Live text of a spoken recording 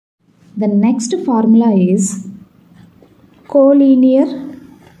The next formula is collinear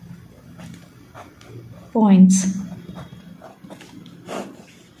points.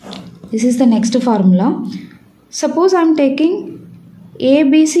 This is the next formula. Suppose I am taking A,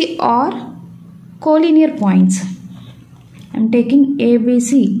 B, C are collinear points. I am taking A, B,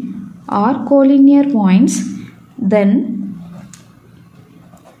 C are collinear points. Then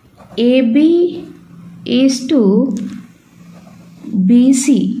AB is to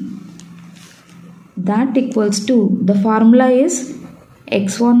BC. That equals to, the formula is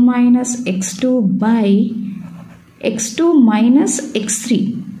x1 minus x2 by x2 minus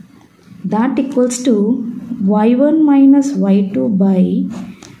x3. That equals to y1 minus y2 by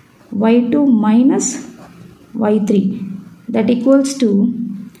y2 minus y3. That equals to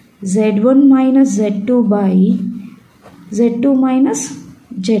z1 minus z2 by z2 minus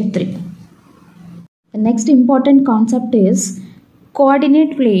z3. The next important concept is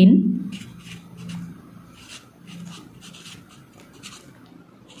coordinate plane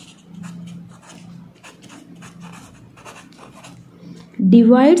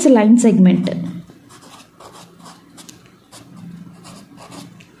divides line segment.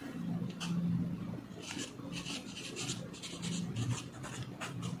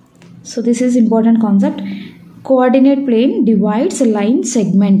 So this is important concept. Coordinate plane divides a line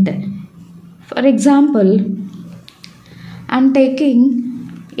segment. For example, I am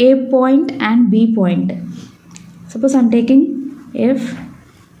taking A point and B point. Suppose I am taking, if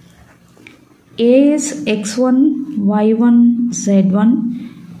A is x1, y1, z1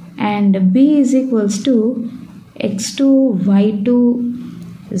 and B is equals to x2, y2,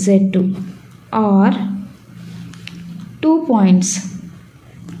 z2 or 2 points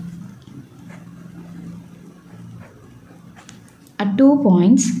at 2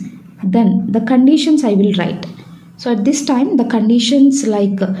 points, then the conditions I will write. So at this time the conditions,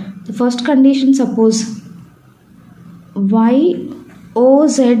 like the first condition, suppose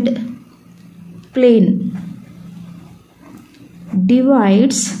YOZ plane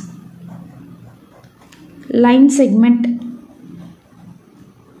divides line segment.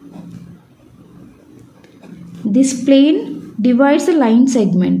 This plane divides the line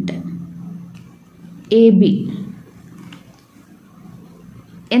segment AB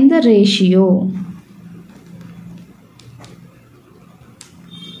in the ratio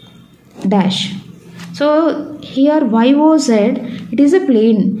dash. So here YOZ, it is a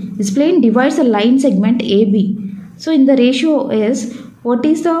plane. This plane divides the line segment AB. So in the ratio is, what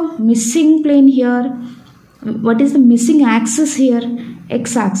is the missing plane here? What is the missing axis here?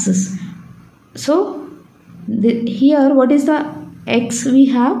 X axis. So here what is the X? We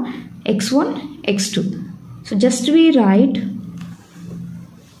have x1, x2. So just we write,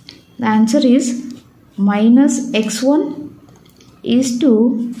 the answer is minus x1 is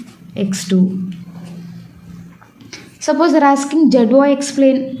to x2. Suppose they are asking ZOX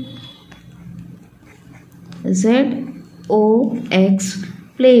plane. ZOX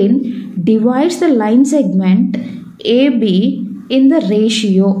plane divides the line segment AB in the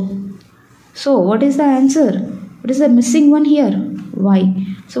ratio. So what is the answer? What is the missing one here? Y.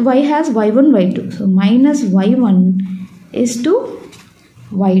 So Y has y1, y2. So minus y1 is to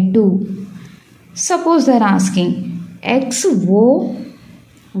y2. Suppose they are asking XOY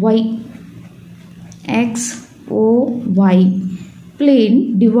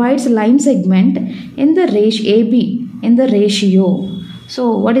plane divides line segment in the ratio AB in the ratio.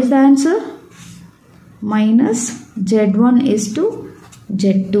 So what is the answer? Minus Z1 is to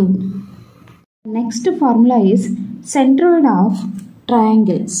Z2. Next formula is centroid of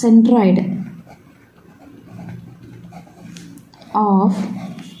triangle. Centroid of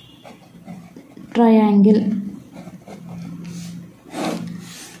triangle.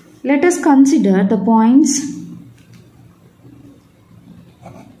 Let us consider the points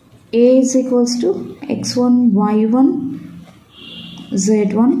A is equals to x1, y1,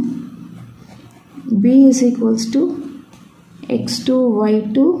 z1. B is equals to x2,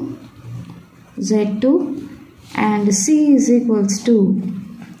 y2, z2. And C is equals to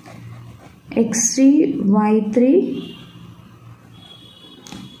x3, y3,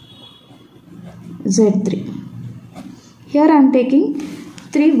 z3. Here I am taking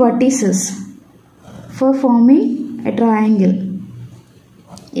 3 vertices for forming a triangle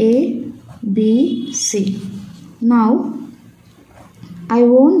A, B, C. Now I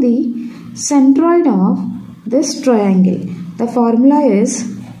want the centroid of this triangle. The formula is,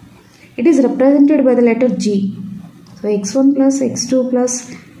 it is represented by the letter G. So x1 plus x2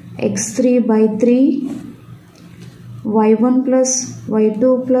 plus x3 by 3, y1 plus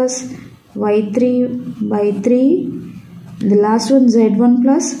y2 plus y3 by 3, the last one z1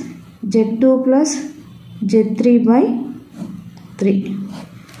 plus Z2 plus Z3 by 3.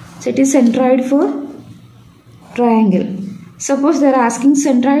 So it is centroid for triangle. Suppose they are asking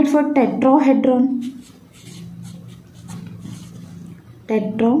centroid for tetrahedron.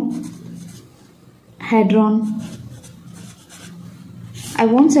 I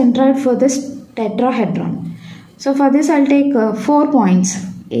want centroid for this tetrahedron. So for this I'll take 4 points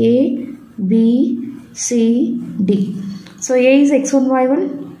A, B, C, D. So A is x1,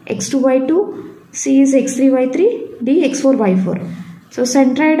 y1, x2, y2, C is x3, y3, D x4, y4. So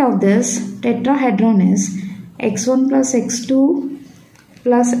centroid of this tetrahedron is x1 plus x2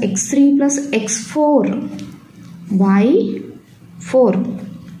 plus x3 plus x4 by 4,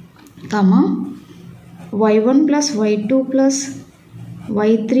 comma y1 plus y2 plus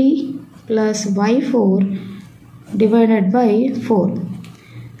y3 plus y4 divided by 4,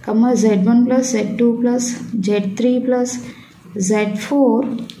 comma z1 plus z2 plus z3 plus z4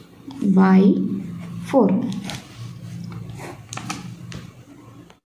 by 4.